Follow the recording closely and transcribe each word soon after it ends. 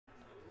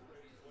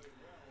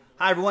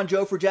Hi everyone,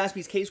 Joe for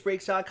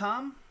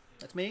JaspysCaseBreaks.com.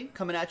 That's me,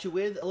 coming at you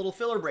with a little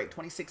filler break.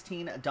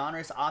 2016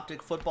 Donruss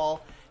Optic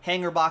Football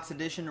Hanger Box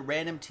Edition,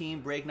 random team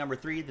break number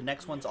 3. The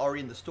next one's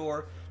already in the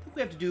store. I think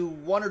we have to do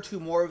 1 or 2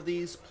 more of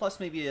these, plus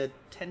maybe a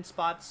 10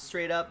 spots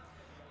straight up.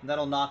 And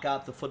that'll knock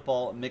out the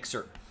football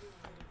mixer.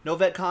 No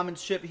vet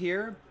commons ship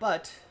here,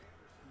 but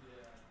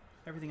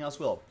everything else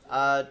will.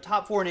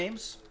 Top 4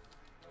 names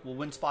will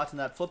win spots in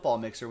that football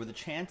mixer with a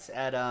chance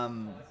at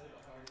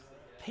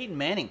Peyton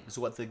Manning is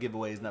what the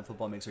giveaway is in that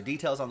football mixer.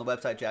 Details on the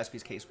website,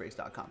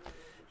 JaspysCaseBreaks.com.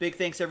 Big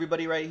thanks to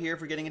everybody right here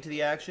for getting into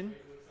the action.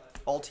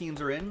 All teams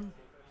are in.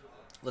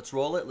 Let's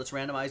roll it. Let's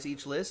randomize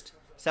each list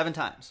 7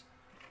 times.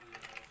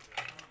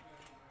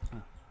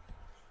 My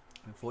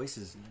voice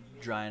is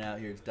drying out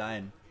here. It's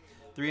dying.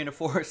 3 and a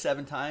 4,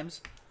 7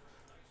 times.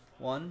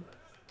 1,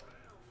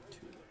 2.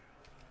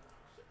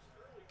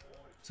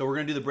 So we're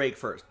going to do the break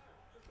first,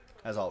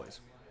 as always.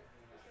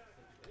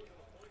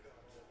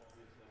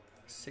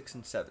 6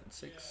 and 7.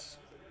 6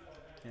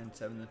 and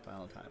 7 the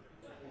final time.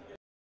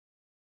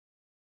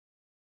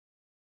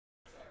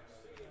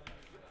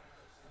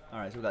 All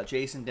right, so we got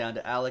Jason down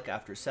to Alec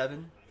after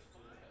 7.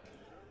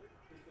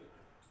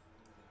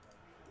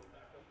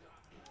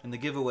 And the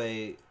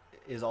giveaway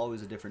is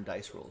always a different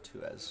dice roll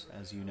too,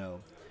 as you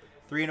know.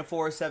 3 and a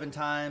 4, 7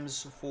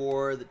 times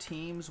for the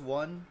teams.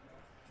 1,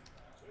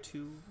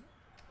 2,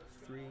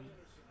 3,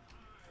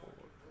 4,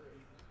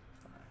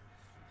 5,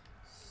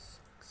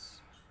 6,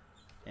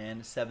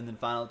 and 7th and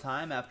final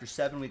time. After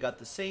 7, we got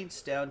the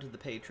Saints down to the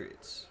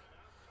Patriots.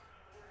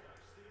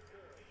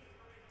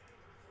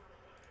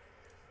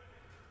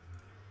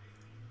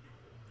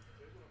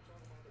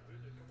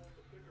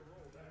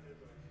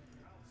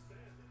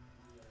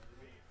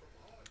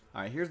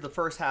 All right, here's the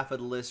first half of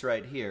the list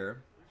right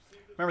here.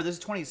 Remember, this is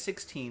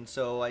 2016,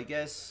 so I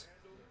guess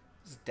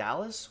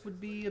Dallas would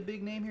be a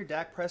big name here.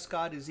 Dak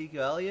Prescott,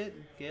 Ezekiel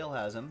Elliott. Gale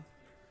has him.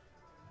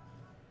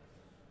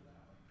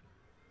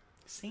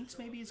 Saints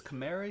maybe is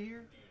Kamara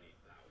here.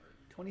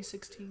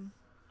 2016.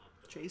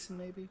 Jason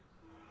maybe.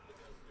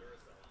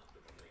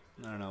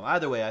 I don't know.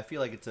 Either way, I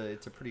feel like it's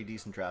a pretty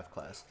decent draft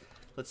class.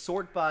 Let's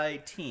sort by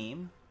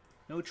team.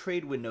 No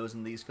trade windows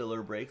in these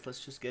filler breaks.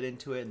 Let's just get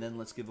into it, and then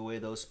let's give away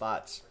those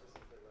spots.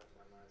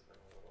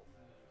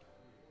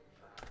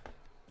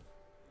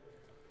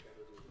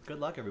 Good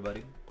luck,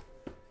 everybody.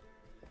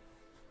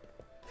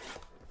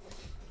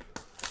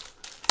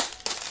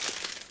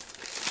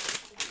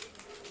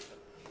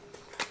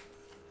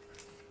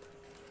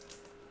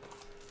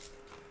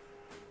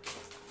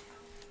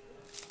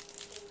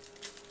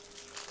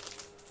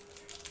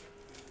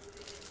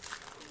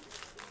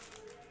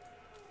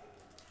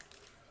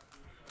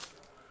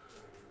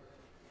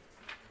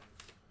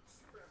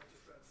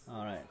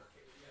 All right.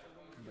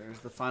 There's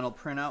the final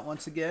printout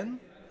once again.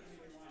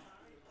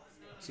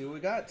 See what we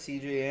got.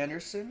 C.J.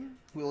 Anderson,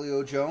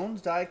 Julio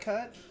Jones die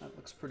cut. That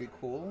looks pretty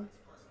cool.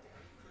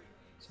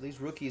 So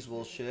these rookies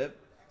will ship.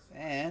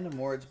 And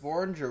Moritz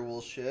Borger will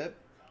ship.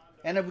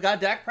 And we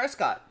got Dak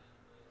Prescott.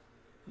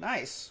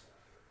 Nice.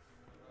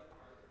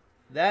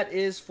 That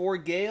is for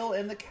Gale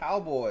and the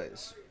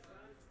Cowboys.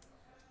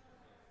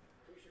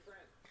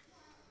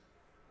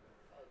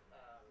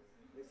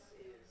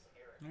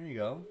 There you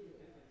go.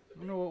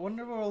 I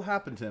wonder what will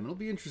happen to him. It'll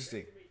be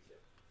interesting.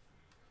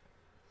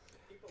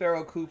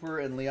 Pharaoh Cooper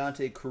and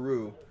Leonte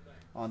Carew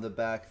on the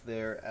back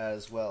there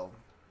as well.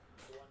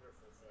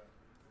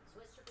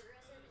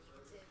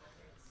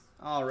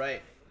 All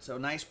right, so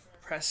nice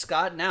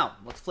Prescott. Now,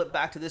 let's flip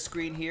back to this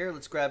screen here.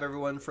 Let's grab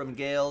everyone from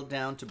Gale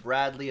down to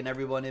Bradley and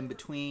everyone in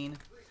between.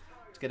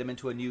 Let's get them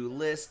into a new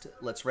list.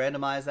 Let's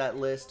randomize that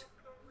list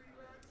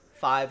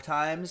 5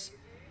 times.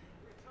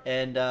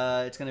 And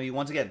it's going to be,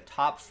 once again,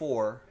 top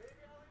 4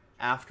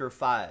 after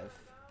 5.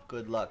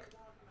 Good luck.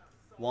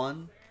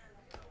 1,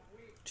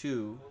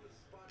 2,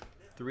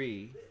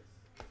 3,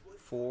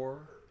 4,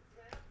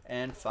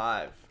 and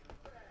 5.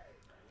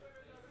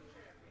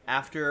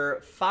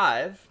 After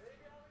 5,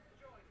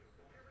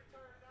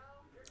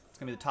 it's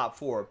going to be the top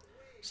 4.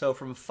 So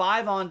from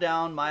 5 on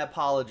down, my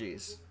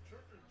apologies.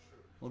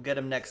 We'll get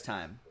him next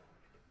time.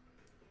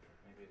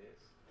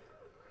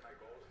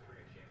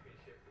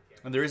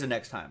 And there is a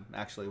next time,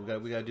 actually.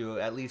 We got to do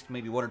at least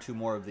maybe 1 or 2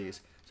 more of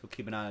these. So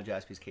keep an eye on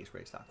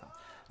JaspysCaseBreaks.com.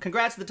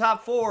 Congrats to the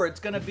top 4. It's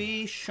going to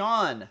be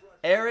Sean,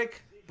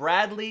 Eric,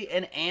 Bradley,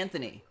 and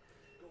Anthony.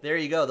 There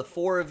you go. The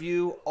 4 of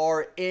you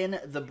are in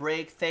the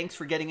break. Thanks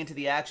for getting into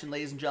the action,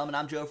 ladies and gentlemen.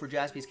 I'm Joe for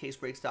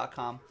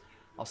JaspysCaseBreaks.com.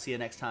 I'll see you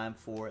next time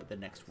for the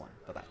next one.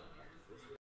 Bye-bye.